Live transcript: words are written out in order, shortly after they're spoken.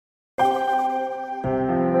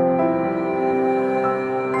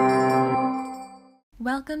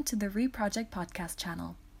Welcome to the Reproject podcast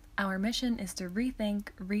channel. Our mission is to rethink,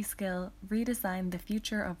 reskill, redesign the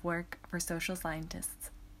future of work for social scientists.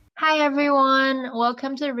 Hi everyone,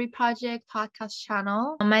 welcome to the Reproject podcast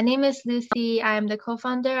channel. My name is Lucy. I am the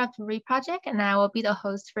co-founder of Reproject and I will be the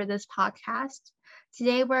host for this podcast.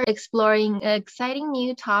 Today we're exploring an exciting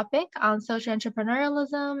new topic on social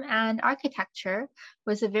entrepreneurialism and architecture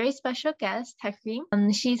with a very special guest, Tahreem.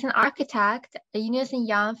 She's an architect, a Eunice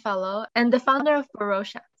Young Fellow, and the founder of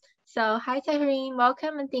Bhorosha. So hi Tahreem,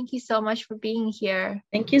 welcome and thank you so much for being here.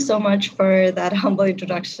 Thank you so much for that humble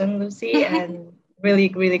introduction, Lucy, and really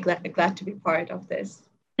glad to be part of this.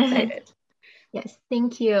 Excited. Yes,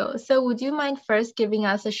 thank you. So would you mind first giving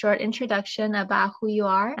us a short introduction about who you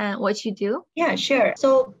are and what you do? Yeah, sure.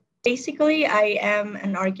 So basically, I am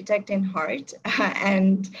an architect in heart,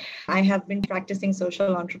 and I have been practicing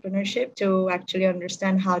social entrepreneurship to actually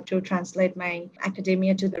understand how to translate my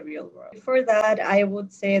academia to the real world. For that, I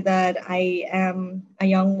would say that I am a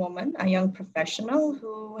young woman, a young professional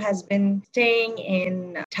who has been staying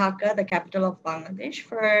in Dhaka, the capital of Bangladesh,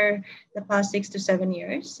 for the past 6 to 7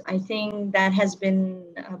 years. I think that has been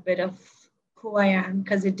a bit of who I am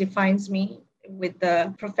because it defines me with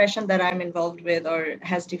the profession that I'm involved with, or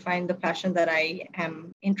has defined the passion that I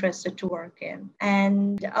am interested to work in.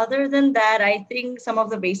 And other than that, I think some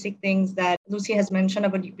of the basic things that Lucy has mentioned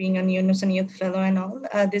about being a Yunus and Youth Fellow and all,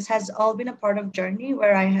 this has all been a part of journey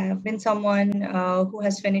where I have been someone who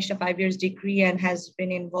has finished a 5 years degree and has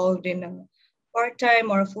been involved in a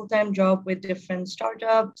part-time or a full-time job with different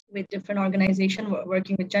startups, with different organizations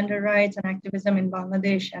working with gender rights and activism in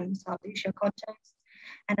Bangladesh and South Asia context.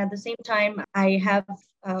 And at the same time, I have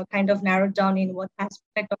kind of narrowed down in what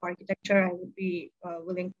aspect of architecture I would be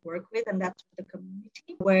willing to work with, and that's the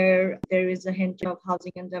community, where there is a hint of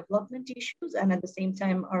housing and development issues, and at the same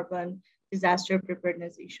time, urban disaster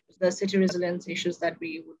preparedness issues, the city resilience issues that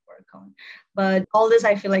we would work on. But all this,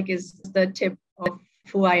 I feel like, is the tip of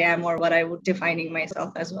who I am or what I would defining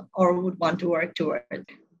myself as, or would want to work towards.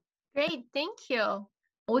 Great, thank you.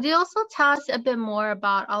 Would you also tell us a bit more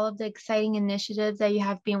about all of the exciting initiatives that you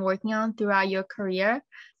have been working on throughout your career?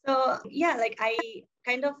 So yeah, like I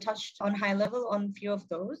kind of touched on high level on a few of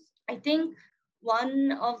those. I think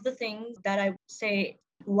one of the things that I would say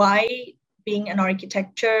why being an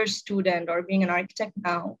architecture student or being an architect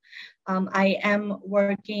now, I am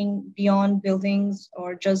working beyond buildings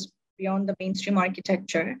or just beyond the mainstream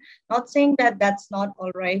architecture. Not saying that that's not all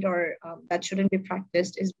right or that shouldn't be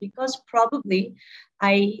practiced, is because probably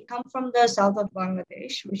I come from the south of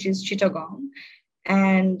Bangladesh, which is Chittagong.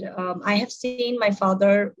 And I have seen my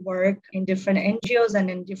father work in different NGOs and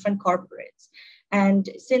in different corporates. And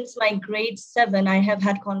since my grade 7, I have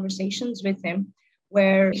had conversations with him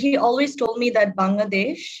where he always told me that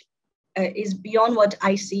Bangladesh is beyond what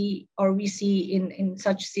I see or we see in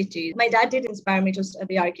such cities. My dad did inspire me to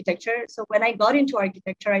study architecture. So when I got into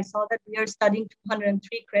architecture, I saw that we are studying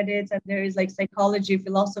 203 credits, and there is like psychology,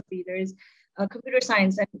 philosophy, there is computer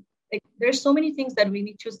science, and like, there's so many things that we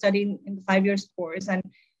need to study in the 5 years course. And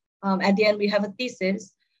at the end, we have a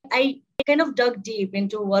thesis. I kind of dug deep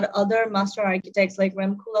into what other master architects like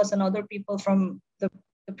Rem Koolhaas and other people from the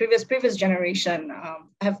previous generation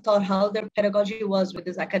have thought how their pedagogy was with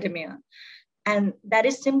this academia. And that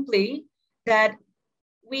is simply that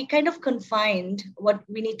we kind of confined what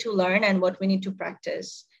we need to learn and what we need to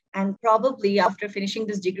practice. And probably after finishing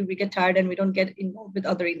this degree, we get tired and we don't get involved with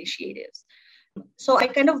other initiatives. So I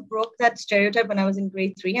kind of broke that stereotype when I was in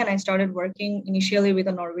grade 3, and I started working initially with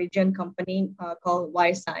a Norwegian company called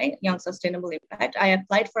YSI, Young Sustainable Impact. I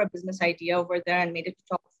applied for a business idea over there and made it to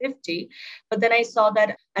top 50. But then I saw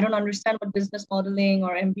that I don't understand what business modeling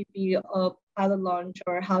or MVP pilot launch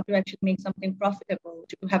or how to actually make something profitable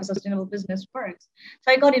to have a sustainable business works.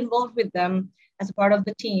 So I got involved with them as a part of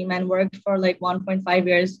the team and worked for like 1.5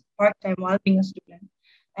 years part-time while being a student.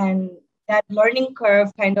 And that learning curve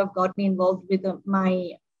kind of got me involved with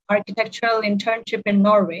my architectural internship in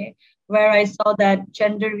Norway, where I saw that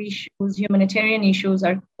gender issues, humanitarian issues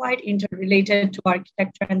are quite interrelated to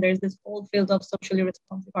architecture. And there's this whole field of socially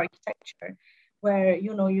responsive architecture, where,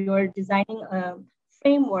 you know, you're designing a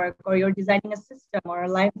framework or you're designing a system or a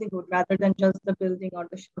livelihood rather than just the building or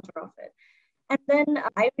the shelter of it. And then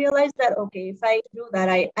I realized that, okay, if I do that,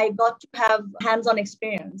 I got to have hands-on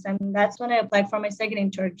experience. And that's when I applied for my second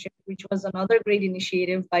internship, which was another great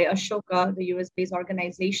initiative by Ashoka, the US-based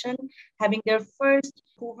organization, having their first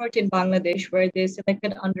cohort in Bangladesh, where they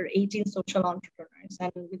selected under 18 social entrepreneurs.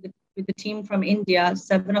 And with with the team from India,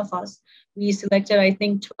 7 of us. We selected, I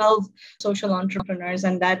think, 12 social entrepreneurs.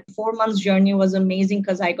 And that 4 months journey was amazing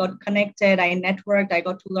because I got connected, I networked, I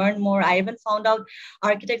got to learn more. I even found out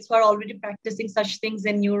architects who are already practicing such things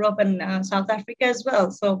in Europe and South Africa as well.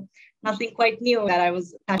 So nothing quite new that I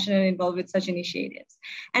was passionate and involved with such initiatives.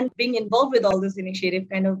 And being involved with all this initiative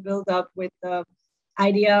kind of built up with the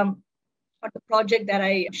idea or the project that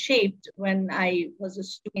I shaped when I was a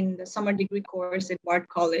student in the summer degree course at Bard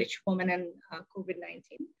College, Women and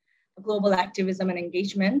COVID-19, Global Activism and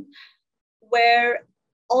Engagement, where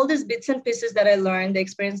all these bits and pieces that I learned, the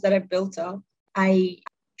experience that I built up, I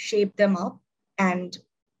shaped them up and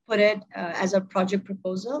put it as a project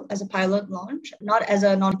proposal, as a pilot launch, not as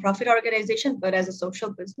a nonprofit organization, but as a social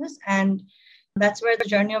business. And that's where the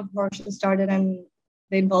journey of Bhorosha started and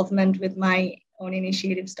the involvement with my own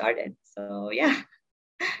initiative started. So yeah.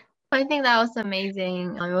 I think that was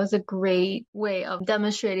amazing. It was a great way of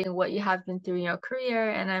demonstrating what you have been through in your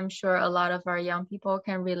career. And I'm sure a lot of our young people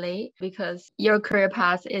can relate because your career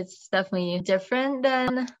path is definitely different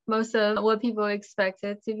than most of what people expect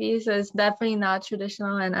it to be. So it's definitely not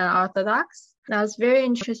traditional and unorthodox. That was very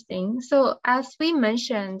interesting. So as we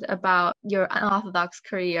mentioned about your unorthodox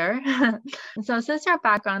career, so since your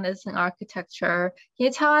background is in architecture, can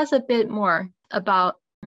you tell us a bit more about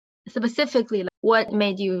specifically what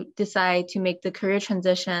made you decide to make the career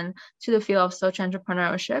transition to the field of social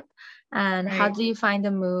entrepreneurship? And how did you find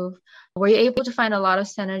the move? Were you able to find a lot of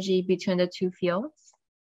synergy between the two fields?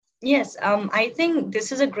 Yes, I think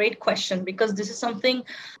this is a great question because this is something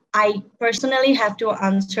I personally have to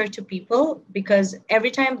answer to people because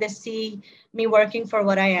every time they see me working for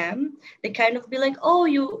what I am, they kind of be like, oh,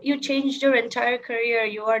 you changed your entire career.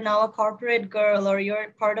 You are now a corporate girl or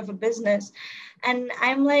you're part of a business. And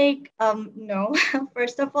I'm like, no,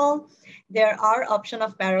 first of all, there are option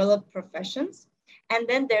of parallel professions. And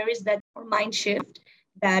then there is that mind shift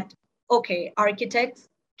that, okay, architects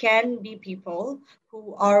can be people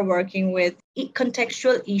who are working with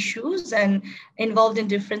contextual issues and involved in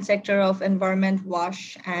different sector of environment,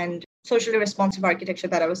 wash, and socially responsive architecture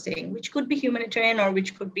that I was saying, which could be humanitarian or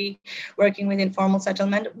which could be working with informal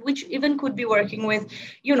settlement, which even could be working with,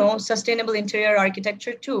 sustainable interior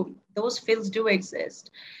architecture too. Those fields do exist.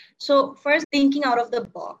 So first thinking out of the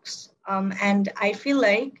box. And I feel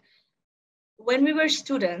like when we were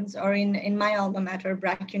students or in my alma mater,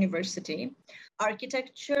 BRAC University,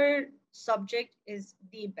 architecture subject is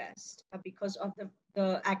the best because of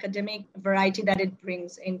the academic variety that it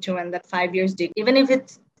brings into and that 5 years degree. Even if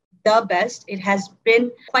it's the best, it has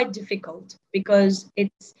been quite difficult because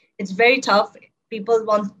it's very tough. People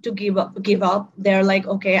want to give up. They're like,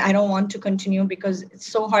 okay, I don't want to continue because it's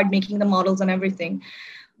so hard making the models and everything.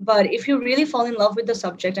 But if you really fall in love with the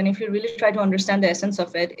subject and if you really try to understand the essence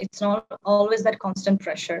of it, it's not always that constant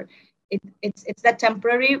pressure. It's that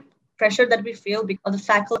temporary pressure that we feel because the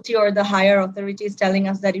faculty or the higher authority is telling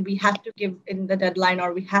us that we have to give in the deadline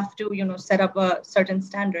or we have to, set up a certain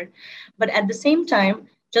standard. But at the same time,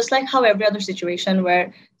 just like how every other situation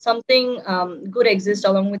where something good exists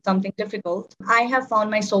along with something difficult, I have found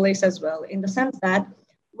my solace as well in the sense that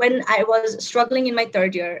when I was struggling in my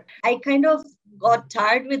third year, I kind of got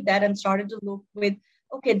tired with that and started to look with,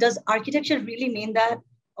 okay, does architecture really mean that?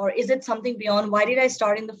 Or is it something beyond? Why did I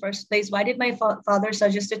start in the first place? Why did my father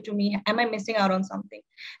suggest it to me? Am I missing out on something?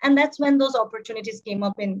 And that's when those opportunities came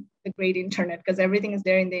up in the great internet, because everything is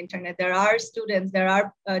there in the internet. There are students, there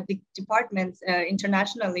are departments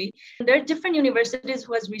internationally. There are different universities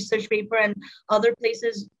who has research paper and other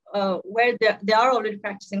places where they are already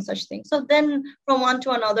practicing such things. So then from one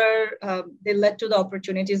to another, they led to the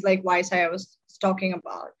opportunities like YSI I was talking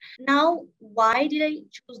about. Now, why did I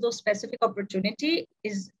choose those specific opportunity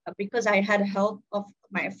is because I had help of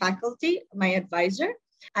my faculty, my advisor.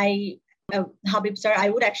 Habib sir, I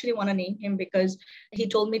would actually want to name him because he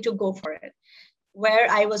told me to go for it. Where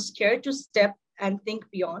I was scared to step and think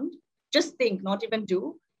beyond, just think, not even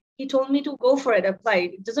do. He told me to go for it,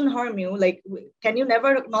 apply. It doesn't harm you. Like, can you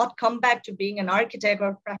never not come back to being an architect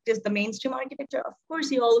or practice the mainstream architecture? Of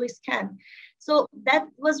course, you always can. So that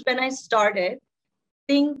was when I started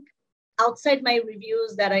think outside my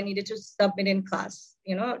reviews that I needed to submit in class,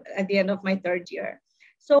 at the end of my third year.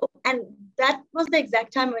 So, and that was the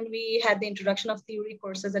exact time when we had the introduction of theory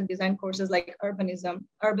courses and design courses like urbanism,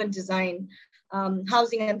 urban design,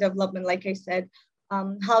 housing and development, like I said,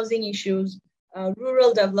 housing issues,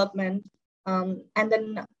 rural development, and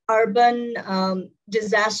then urban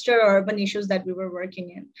disaster, urban issues that we were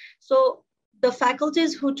working in. So the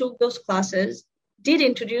faculties who took those classes did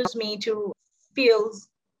introduce me to fields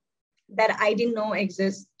that I didn't know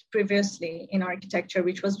exist previously in architecture,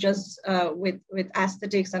 which was just with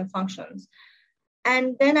aesthetics and functions.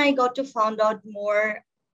 And then I got to find out more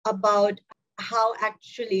about how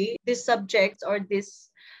actually these subjects or these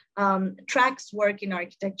tracks work in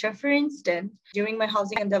architecture. For instance, during my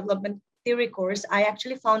housing and development theory course, I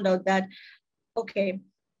actually found out that, okay,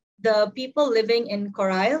 the people living in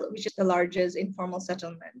Corail, which is the largest informal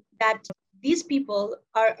settlement, that these people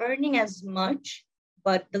are earning as much,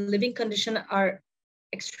 but the living conditions are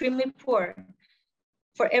extremely poor.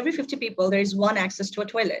 For every 50 people, there is one access to a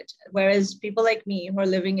toilet. Whereas people like me who are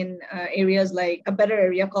living in areas like a better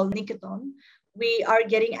area called Niketon, we are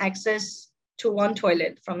getting access to one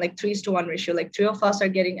toilet from like 3:1 ratio. Like 3 of us are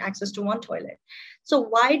getting access to one toilet. So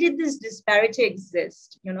why did this disparity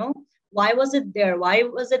exist? Why was it there? Why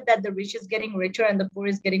was it that the rich is getting richer and the poor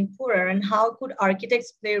is getting poorer? And how could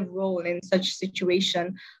architects play a role in such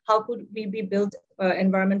situation? How could we be built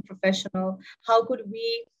environment professional? How could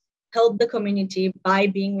we help the community by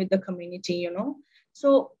being with the community?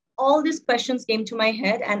 So all these questions came to my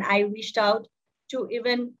head, and I reached out to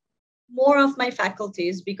even more of my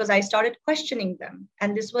faculties because I started questioning them.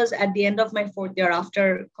 And this was at the end of my 4th year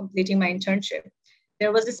after completing my internship.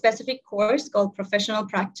 There was a specific course called Professional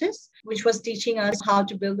Practice, which was teaching us how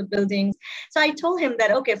to build the buildings. So I told him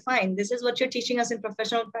that, okay, fine, this is what you're teaching us in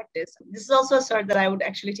professional practice. This is also a cert that I would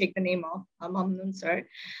actually take the name of, Mamnoon cert.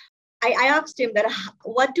 I asked him that,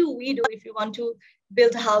 what do we do if you want to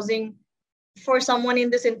build housing for someone in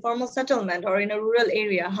this informal settlement or in a rural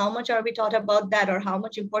area? How much are we taught about that, or how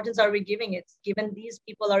much importance are we giving it, given these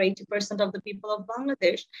people are 80% of the people of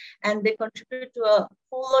Bangladesh, and they contribute to a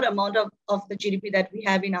whole lot amount of the GDP that we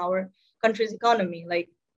have in our country's economy, like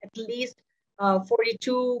at least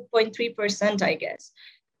 42.3%, I guess.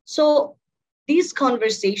 So these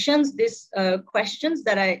conversations, these questions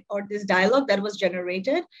or this dialogue that was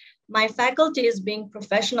generated, my faculties, being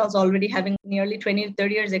professionals already having nearly 20,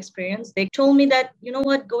 30 years experience, they told me that, you know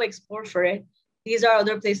what, go explore for it. These are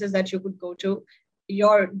other places that you could go to.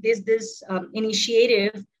 This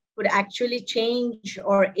initiative would actually change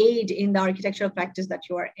or aid in the architectural practice that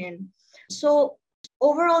you are in. So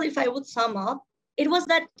overall, if I would sum up, it was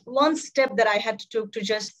that one step that I had to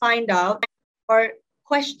just find out or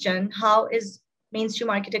question how is mainstream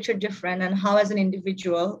architecture different, and how as an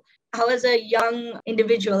individual, how as a young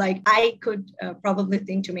individual, like I could probably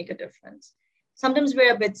think to make a difference. Sometimes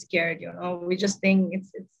we're a bit scared, we just think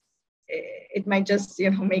it might just,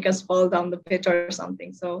 make us fall down the pit or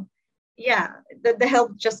something. So yeah, the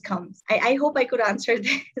help just comes. I hope I could answer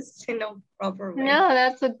this in a proper way. No,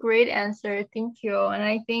 that's a great answer. Thank you. And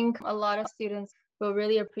I think a lot of students will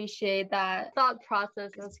really appreciate that thought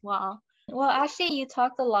process as well. Well, actually, you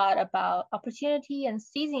talked a lot about opportunity and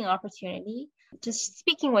seizing opportunity. Just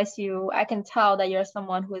speaking with you, I can tell that you're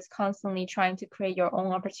someone who is constantly trying to create your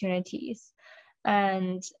own opportunities.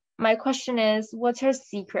 And my question is, what's your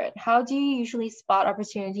secret? How do you usually spot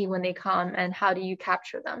opportunity when they come, and how do you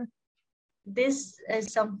capture them? This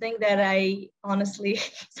is something that I honestly,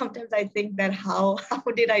 sometimes I think that how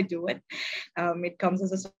did I do it? It comes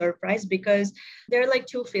as a surprise, because there are like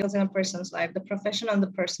two fields in a person's life, the professional and the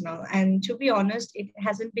personal. And to be honest, it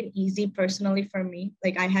hasn't been easy personally for me.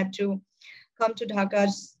 Like I had to come to Dhaka,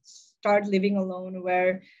 start living alone,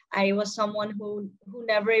 where I was someone who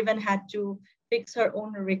never even had to fix her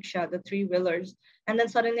own rickshaw, the 3-wheelers. And then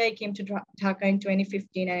suddenly I came to Dhaka in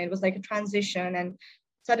 2015, and it was like a transition, and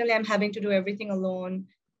suddenly I'm having to do everything alone.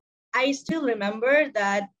 I still remember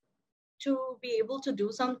that to be able to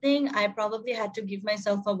do something, I probably had to give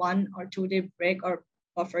myself a 1 or 2 day break or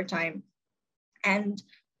buffer time. And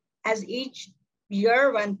as each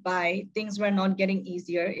year went by, things were not getting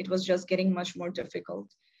easier. It was just getting much more difficult.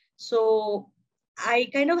 So I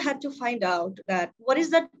kind of had to find out that what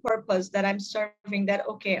is that purpose that I'm serving, that,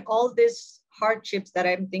 okay, all this hardships that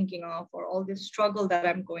I'm thinking of, or all this struggle that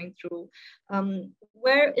I'm going through,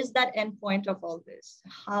 where is that end point of all this?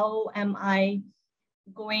 How am I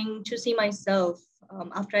going to see myself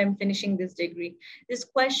after I'm finishing this degree? This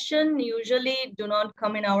question usually do not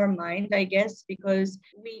come in our mind, I guess, because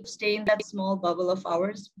we stay in that small bubble of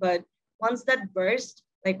ours. But once that burst,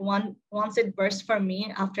 once it burst for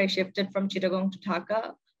me after I shifted from Chittagong to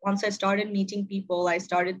Dhaka, once I started meeting people, I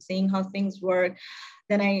started seeing how things work.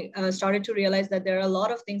 Then I started to realize that there are a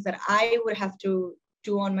lot of things that I would have to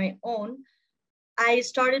do on my own. I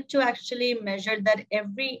started to actually measure that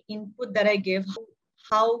every input that I give,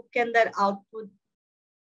 how can that output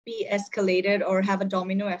be escalated or have a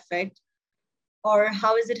domino effect, or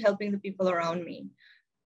how is it helping the people around me?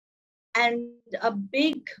 And a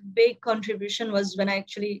big contribution was when I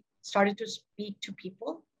actually started to speak to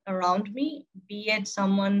people around me, be it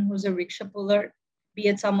someone who's a rickshaw puller, be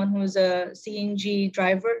it someone who's a CNG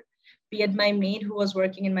driver, be it my maid who was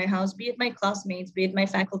working in my house, be it my classmates, be it my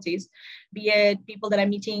faculties, be it people that I'm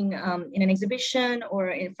meeting in an exhibition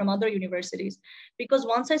or from other universities. Because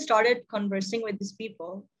once I started conversing with these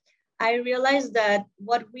people, I realized that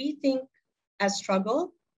what we think as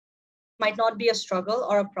struggle might not be a struggle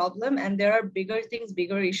or a problem, and there are bigger things,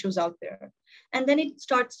 bigger issues out there. And then it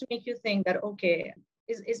starts to make you think that, okay,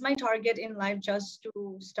 is my target in life just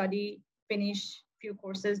to study, finish few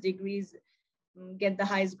courses, degrees, get the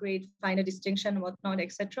highest grade, find a distinction, whatnot,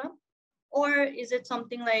 etc.? Or is it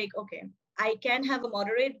something like, okay, I can have a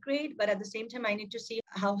moderate grade, but at the same time, I need to see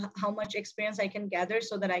how much experience I can gather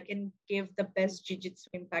so that I can give the best jiu-jitsu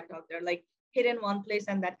impact out there, like hit in one place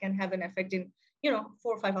and that can have an effect in, 4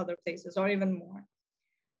 or 5 other places or even more.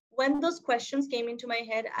 When those questions came into my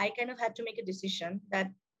head, I kind of had to make a decision that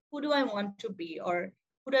who do I want to be or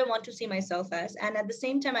who do I want to see myself as? And at the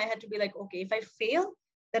same time, I had to be like, okay, if I fail,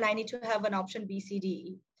 then I need to have an option B, C, D,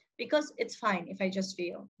 E, because it's fine if I just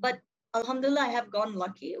fail. But Alhamdulillah, I have gone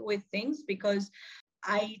lucky with things because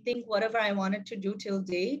I think whatever I wanted to do till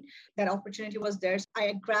date, that opportunity was there. So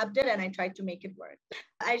I grabbed it and I tried to make it work.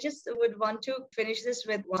 I just would want to finish this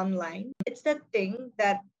with one line. It's that thing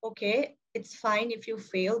that, okay, it's fine if you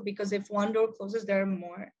fail because if one door closes, there are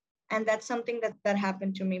more. And that's something that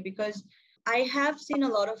happened to me because I have seen a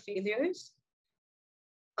lot of failures,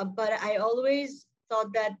 but I always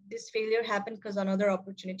thought that this failure happened because another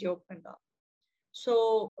opportunity opened up.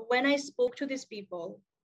 So when I spoke to these people,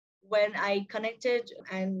 when I connected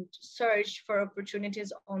and searched for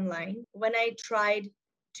opportunities online, when I tried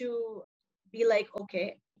to be like,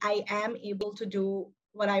 okay, I am able to do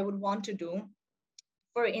what I would want to do.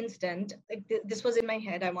 For instance, like this was in my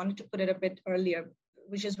head. I wanted to put it a bit earlier,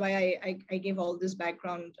 which is why I gave all this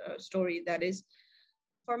background story. That is,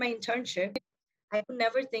 for my internship, I could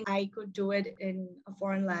never think I could do it in a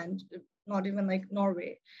foreign land, not even like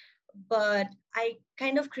Norway. But I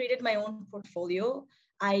kind of created my own portfolio.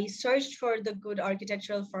 I searched for the good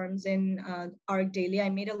architectural firms in Arc Daily. I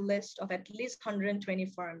made a list of at least 120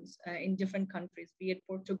 firms in different countries, be it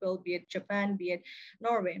Portugal, be it Japan, be it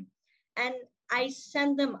Norway. And I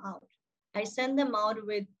send them out. I send them out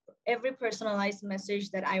with every personalized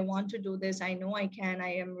message that I want to do this. I know I can.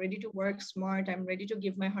 I am ready to work smart. I'm ready to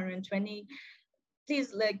give my 120.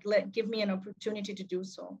 Please give me an opportunity to do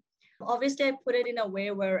so. Obviously, I put it in a way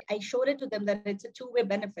where I showed it to them that it's a two-way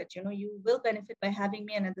benefit. You will benefit by having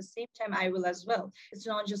me, and at the same time, I will as well. It's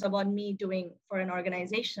not just about me doing for an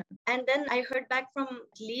organization. And then I heard back from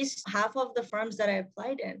at least half of the firms that I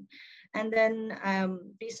applied in. And then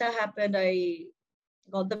visa happened. I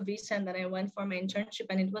got the visa, and then I went for my internship.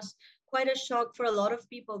 And it was quite a shock for a lot of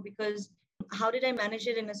people because how did I manage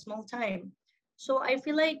it in a small time? So I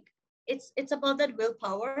feel like it's about that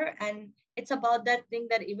willpower, and it's about that thing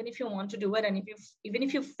that even if you want to do it and even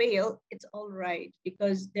if you fail, it's all right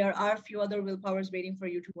because there are a few other willpowers waiting for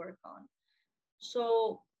you to work on.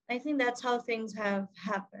 So I think that's how things have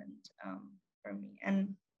happened for me.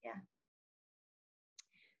 And yeah.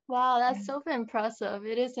 Wow, that's so impressive.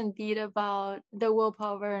 It is indeed about the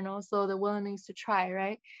willpower and also the willingness to try,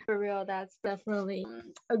 right? For real, that's definitely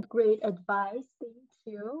a great advice. Thank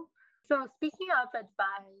you. So speaking of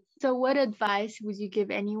advice, so what advice would you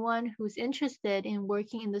give anyone who's interested in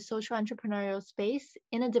working in the social entrepreneurial space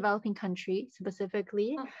in a developing country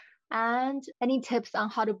specifically, and any tips on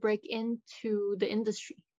how to break into the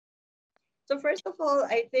industry? So first of all,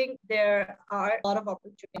 I think there are a lot of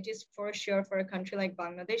opportunities for sure for a country like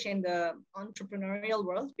Bangladesh in the entrepreneurial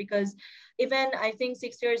world, because even I think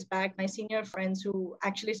 6 years back, my senior friends who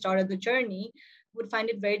actually started the journey would find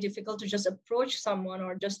it very difficult to just approach someone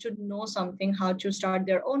or just to know something, how to start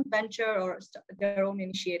their own venture or their own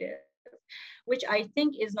initiative, which I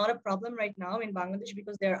think is not a problem right now in Bangladesh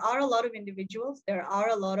because there are a lot of individuals, there are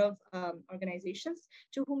a lot of organizations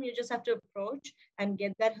to whom you just have to approach and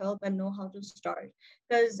get that help and know how to start.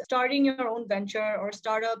 Because starting your own venture or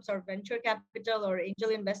startups or venture capital or angel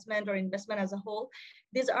investment or investment as a whole,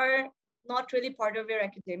 these are not really part of your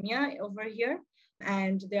academia over here.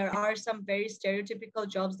 And there are some very stereotypical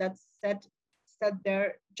jobs that's set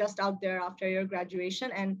there just out there after your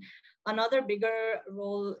graduation. And another bigger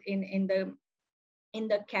role in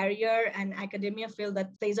the career and academia field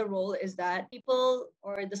that plays a role is that people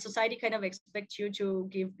or the society kind of expect you to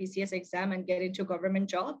give BCS exam and get into government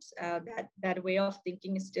jobs. That way of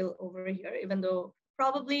thinking is still over here, even though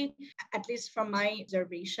probably, at least from my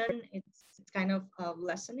observation, it's kind of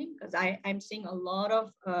lessening, because I'm seeing a lot of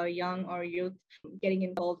young or youth getting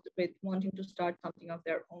involved with wanting to start something of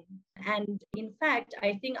their own. And in fact,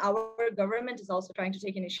 I think our government is also trying to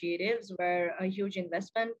take initiatives where a huge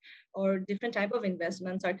investment or different type of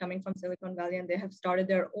investments are coming from Silicon Valley, and they have started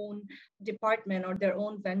their own department or their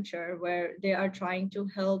own venture where they are trying to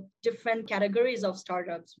help different categories of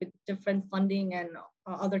startups with different funding and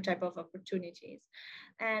other type of opportunities.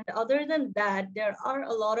 And other than that, there are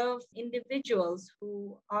a lot of individuals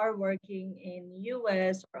who are working in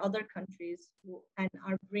US or other countries and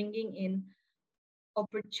are bringing in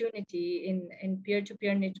opportunity in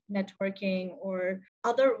peer-to-peer networking or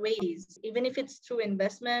other ways, even if it's through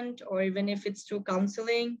investment or even if it's through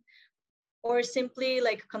counseling or simply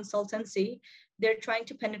like consultancy. They're trying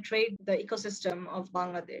to penetrate the ecosystem of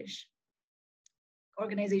Bangladesh.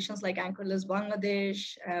 Organizations like Anchorless Bangladesh,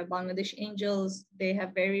 Bangladesh Angels, they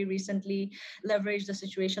have very recently leveraged the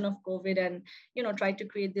situation of COVID and tried to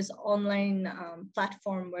create this online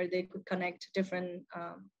platform where they could connect different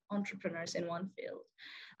entrepreneurs in one field.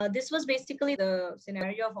 This was basically the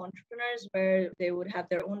scenario of entrepreneurs where they would have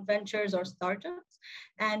their own ventures or startups.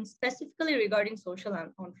 And specifically regarding social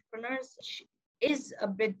entrepreneurs, is a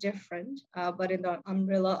bit different, but in the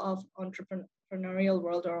umbrella of entrepreneurial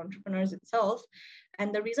world or entrepreneurs itself.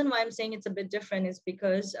 And the reason why I'm saying it's a bit different is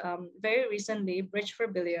because very recently, Bridge for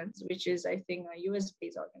Billions, which is, I think, a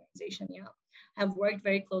US-based organization, have worked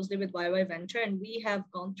very closely with YY Venture, and we have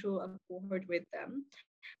gone through a cohort with them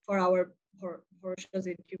for our Bhorosha's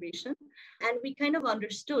incubation. And we kind of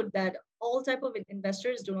understood that all type of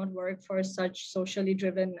investors do not work for such socially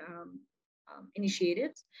driven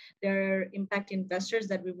initiatives. There are impact investors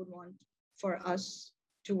that we would want for us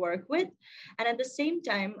to work with. And at the same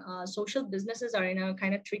time, social businesses are in a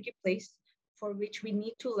kind of tricky place for which we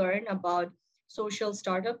need to learn about social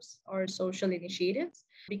startups or social initiatives,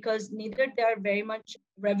 because neither they are very much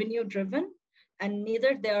revenue driven and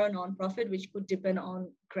neither they are a nonprofit which could depend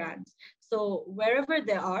on grants. So wherever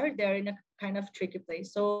they are, they're in a kind of tricky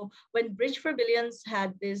place. So when Bridge for Billions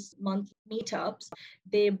had this month meetups,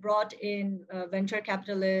 they brought in venture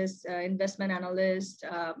capitalists, investment analysts,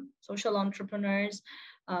 social entrepreneurs,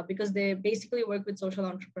 because they basically work with social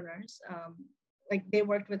entrepreneurs. Like they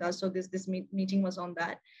worked with us, so this meeting was on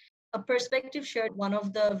that. A perspective shared one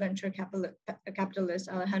of the venture capitalists,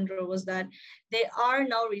 Alejandro, was that they are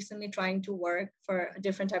now recently trying to work for a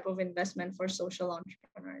different type of investment for social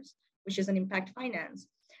entrepreneurs, which is an impact finance.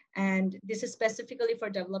 And this is specifically for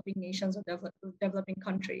developing nations or developing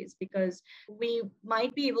countries, because we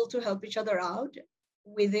might be able to help each other out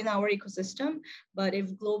within our ecosystem. But if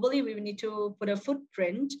globally we need to put a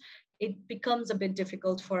footprint, it becomes a bit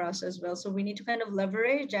difficult for us as well. So we need to kind of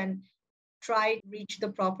leverage and try to reach the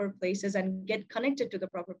proper places and get connected to the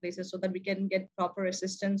proper places so that we can get proper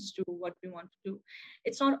assistance to what we want to do.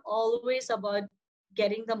 It's not always about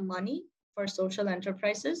getting the money for social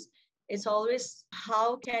enterprises. It's always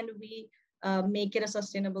how can we make it a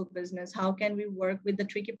sustainable business? How can we work with the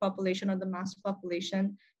tricky population or the mass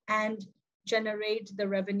population and generate the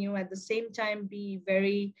revenue at the same time, be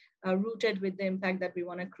very rooted with the impact that we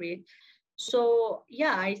want to create. So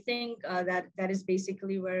yeah, I think that is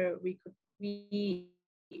basically where we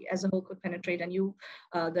as a whole could penetrate, and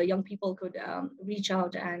the young people could reach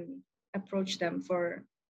out and approach them for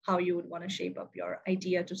how you would want to shape up your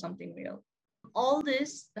idea to something real. All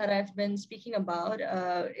this that I've been speaking about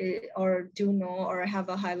or do know or have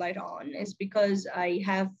a highlight on is because I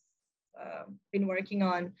have been working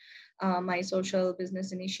on my social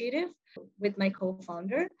business initiative with my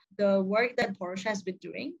co-founder. The work that Bhorosha has been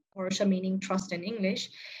doing, Bhorosha meaning trust in English,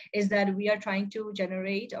 is that we are trying to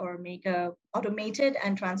generate or make a automated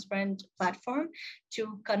and transparent platform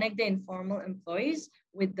to connect the informal employees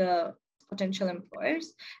with the potential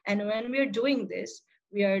employers. And when we're doing this,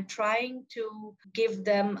 we are trying to give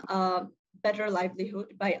them a better livelihood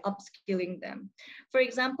by upskilling them. For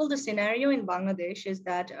example, the scenario in Bangladesh is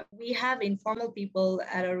that we have informal people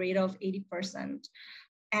at a rate of 80%.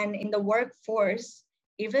 And in the workforce,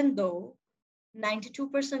 even though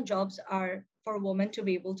 92% jobs are for women to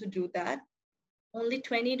be able to do that, only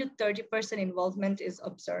 20 to 30% involvement is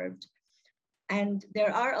observed. And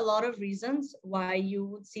there are a lot of reasons why you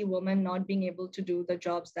would see women not being able to do the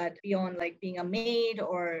jobs that beyond like being a maid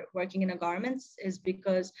or working in a garments is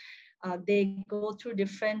because they go through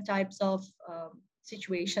different types of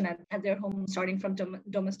situation at their home, starting from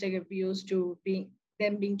domestic abuse to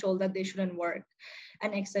them being told that they shouldn't work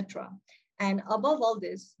and etc. And above all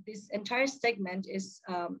this entire segment is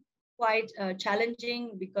quite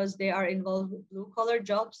challenging because they are involved with blue collar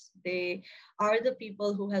jobs. They are the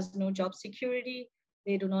people who has no job security.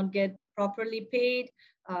 They do not get properly paid.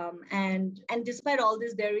 And despite all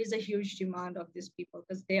this, there is a huge demand of these people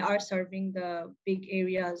because they are serving the big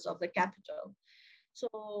areas of the capital.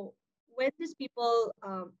 So when these people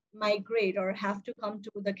migrate or have to come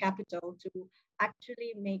to the capital to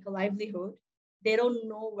actually make a livelihood, they don't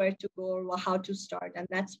know where to go or how to start. And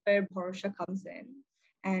that's where Bhorosha comes in.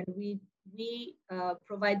 And we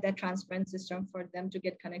provide that transparent system for them to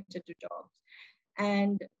get connected to jobs.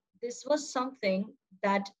 And this was something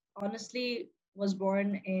that honestly was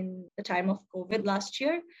born in the time of COVID last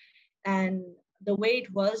year. And the way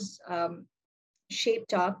it was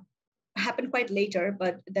shaped up happened quite later,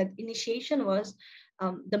 but that initiation was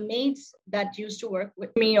the maids that used to work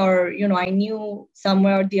with me, or I knew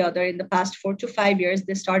somewhere or the other in the past 4 to 5 years,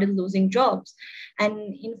 they started losing jobs. And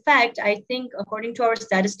in fact, I think according to our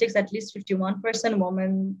statistics, at least 51%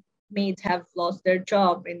 women maids have lost their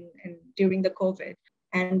job in during the COVID.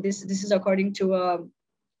 And this is according to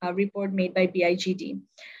a report made by BIGD.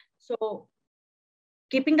 So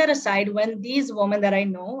keeping that aside, when these women that I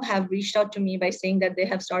know have reached out to me by saying that they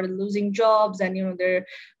have started losing jobs and their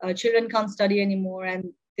children can't study anymore,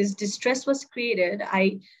 and this distress was created,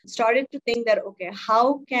 I started to think that, okay,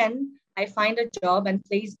 how can I find a job and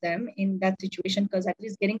place them in that situation? Because at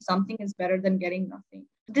least getting something is better than getting nothing.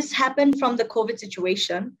 This happened from the COVID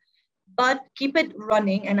situation, but keep it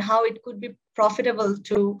running and how it could be profitable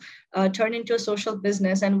to turn into a social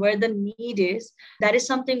business and where the need is. That is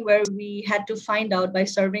something where we had to find out by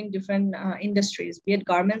serving different industries, be it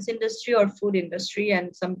garments industry or food industry,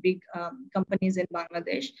 and some big companies in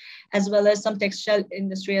Bangladesh, as well as some textile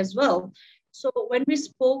industry as well. So when we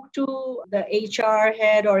spoke to the HR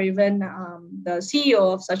head or even the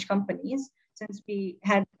CEO of such companies, since we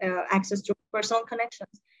had access to personal connections,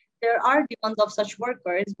 there are demands of such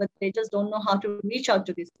workers, but they just don't know how to reach out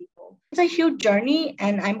to these people. It's a huge journey,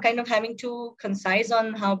 and I'm kind of having to concise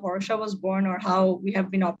on how Bhorosha was born or how we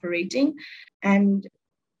have been operating. And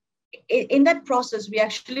in that process, we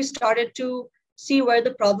actually started to see where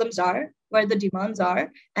the problems are, where the demands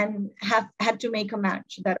are, and have had to make a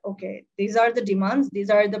match that, okay, these are the demands,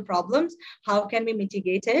 these are the problems, how can we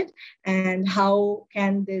mitigate it, and how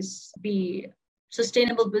can this be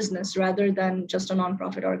sustainable business rather than just a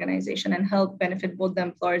nonprofit organization and help benefit both the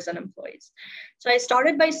employers and employees. So I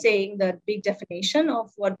started by saying the big definition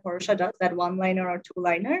of what Bhorosha does, that one-liner or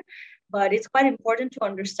two-liner, but it's quite important to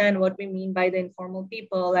understand what we mean by the informal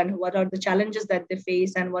people and what are the challenges that they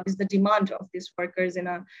face and what is the demand of these workers in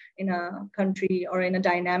a country or in a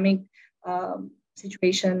dynamic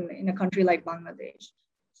situation in a country like Bangladesh.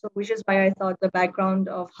 So which is why I thought the background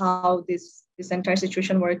of how this entire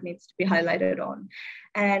situation work needs to be highlighted on.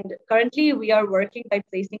 And currently we are working by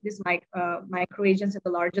placing these micro agents in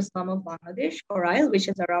the largest slum of Bangladesh, Korail, which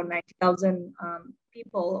is around 90,000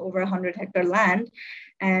 people over 100-hectare land.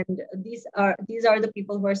 And these are the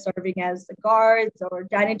people who are serving as guards or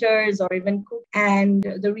janitors or even cooks. And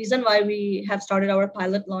the reason why we have started our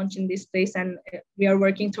pilot launch in this place and we are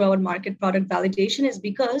working through our market product validation is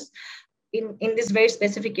because in this very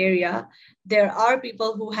specific area, there are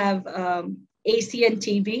people who have AC and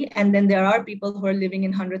TV, and then there are people who are living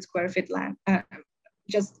in 100 square feet land,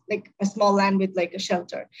 just like a small land with like a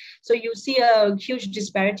shelter. So you see a huge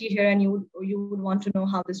disparity here, and you would want to know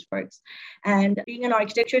how this works. And being an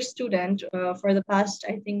architecture student for the past,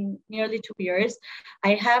 I think, nearly 2 years,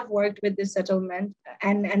 I have worked with this settlement,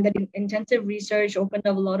 and that intensive research opened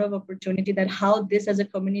up a lot of opportunity that how this as a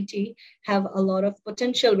community have a lot of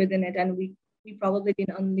potential within it, and we probably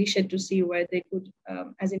didn't unleash it to see where they could,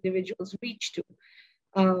 as individuals, reach to,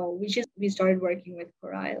 which is we started working with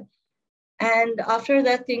Korail. And after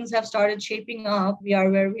that, things have started shaping up. We are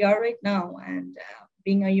where we are right now. And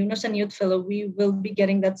being a Unison Youth Fellow, we will be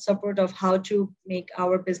getting that support of how to make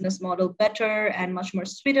our business model better and much more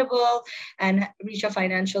suitable and reach a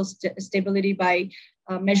financial stability by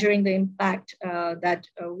measuring the impact that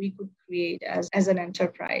we could create as an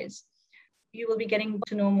enterprise. You will be getting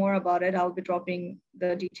to know more about it. I'll be dropping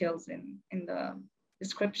the details in the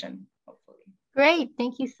description, hopefully. Great,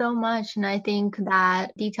 thank you so much. And I think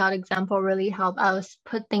that detailed example really helped us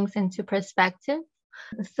put things into perspective.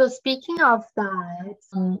 So speaking of that,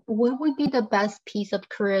 what would be the best piece of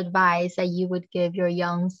career advice that you would give your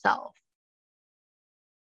young self?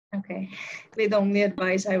 Okay, the only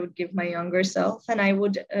advice I would give my younger self, and I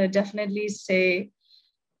would definitely say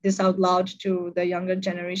this out loud to the younger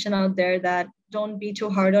generation out there, that don't be too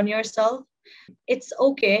hard on yourself. It's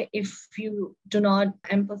okay if you do not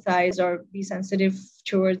empathize or be sensitive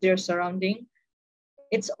towards your surrounding.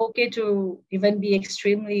 It's okay to even be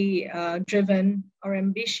extremely driven or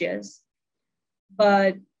ambitious,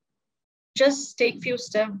 but just take a few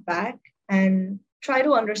steps back and try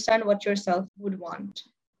to understand what yourself would want.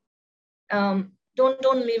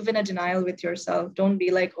 Don't live in a denial with yourself. Don't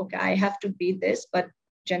be like, okay, I have to be this, but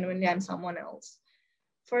genuinely I'm someone else.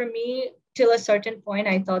 For me, till a certain point,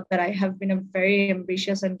 I thought that I have been a very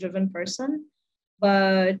ambitious and driven person.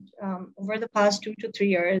 But over the past 2 to 3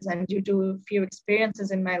 years, and due to a few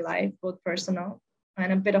experiences in my life, both personal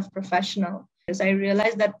and a bit of professional, is I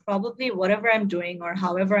realized that probably whatever I'm doing or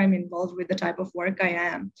however I'm involved with the type of work I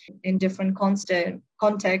am in different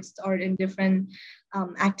contexts or in different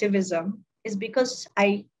activism is because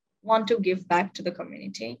I want to give back to the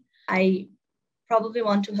community. I probably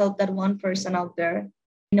want to help that one person out there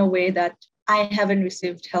in a way that I haven't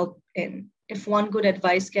received help in. If one good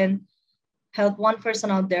advice can help one person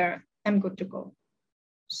out there, I'm good to go.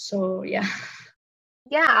 So, yeah.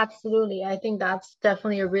 Yeah, absolutely. I think that's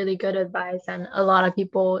definitely a really good advice. And a lot of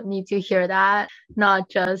people need to hear that, not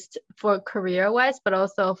just for career-wise, but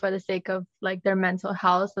also for the sake of like their mental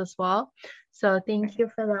health as well. So thank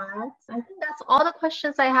you for that. I think that's all the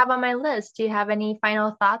questions I have on my list. Do you have any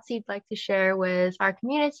final thoughts you'd like to share with our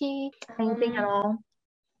community? Anything at all?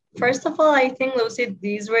 First of all, I think, Lucy,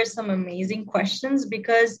 these were some amazing questions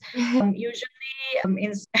because usually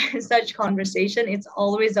in such conversation, it's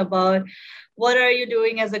always about what are you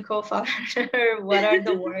doing as a co-founder? What are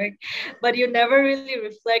the work? But you never really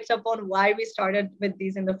reflect upon why we started with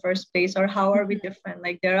these in the first place or how are we different.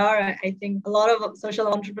 Like there are, I think, a lot of social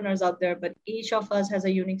entrepreneurs out there, but each of us has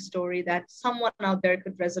a unique story that someone out there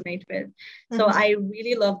could resonate with. So I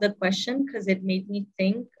really love the question because it made me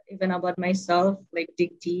think even about myself, like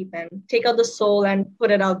dig deep and take out the soul and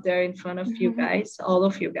put it out there in front of you guys, all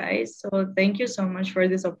of you guys. So thank you so much for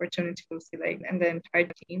this opportunity, Lucy, like, and the entire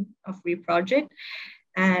team of Reproject.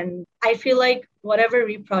 And I feel like whatever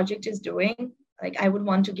Reproject is doing, like I would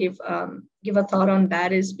want to give a thought on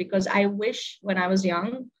that is because I wish when I was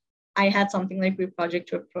young, I had something like Reproject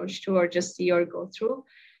to approach to or just see or go through.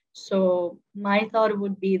 So my thought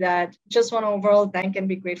would be that just want to overall thank and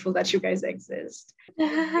be grateful that you guys exist.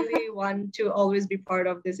 I really want to always be part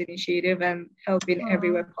of this initiative and help in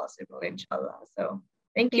every way possible, inshallah. So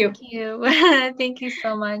thank you. Thank you. Thank you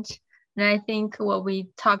so much. And I think what we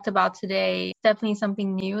talked about today is definitely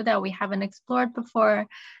something new that we haven't explored before.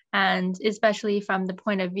 And especially from the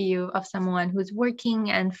point of view of someone who's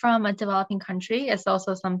working and from a developing country, it's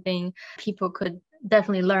also something people could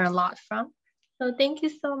definitely learn a lot from. So thank you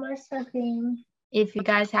so much, Tahreem. If you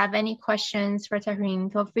guys have any questions for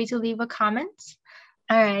Tahreem, feel free to leave a comment.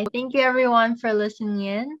 All right. Thank you, everyone, for listening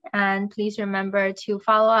in. And please remember to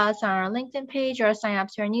follow us on our LinkedIn page or sign up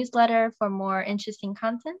to our newsletter for more interesting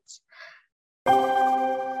content.